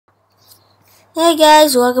Hey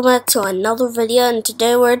guys, welcome back to another video, and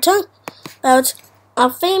today we're talking about a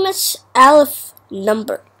famous Aleph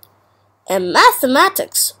number. In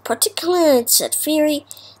mathematics, particularly in set theory,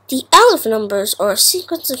 the Aleph numbers are a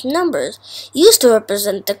sequence of numbers used to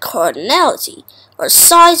represent the cardinality, or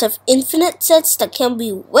size of infinite sets that can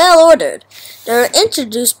be well ordered. They were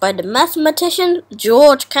introduced by the mathematician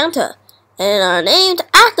George Cantor, and are named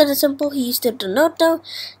after the symbol he used to denote the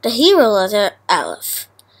Hebrew letter Aleph.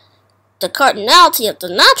 The cardinality of the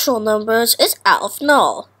natural numbers is Aleph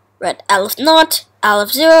Null, read Aleph Naught,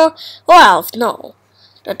 Aleph Zero, or Aleph Null.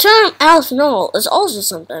 The term Aleph Null is also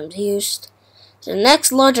sometimes used. The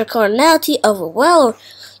next larger cardinality of a well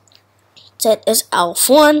set is Aleph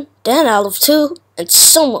 1, then Aleph 2, and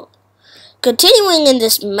so on. Continuing in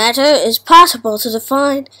this matter, it is possible to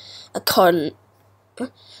define a cardinal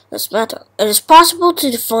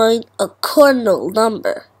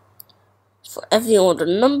number. For every ordered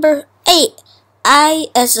number, I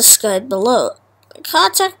as described below. The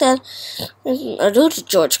concept that due to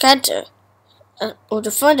George Cantor will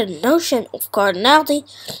define the notion of cardinality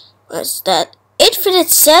is that infinite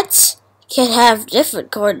sets can have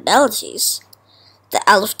different cardinalities. The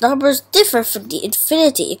Aleph numbers differ from the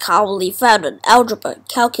infinity commonly found in algebra and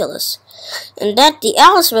calculus, and that the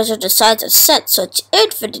Aleph measure the size of sets such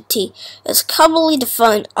infinity is commonly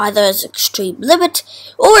defined either as extreme limit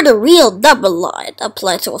or the real number line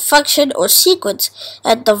applied to a function or sequence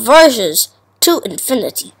that diverges to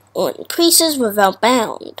infinity or increases without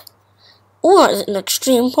bound, or as an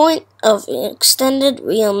extreme point of an extended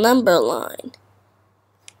real number line.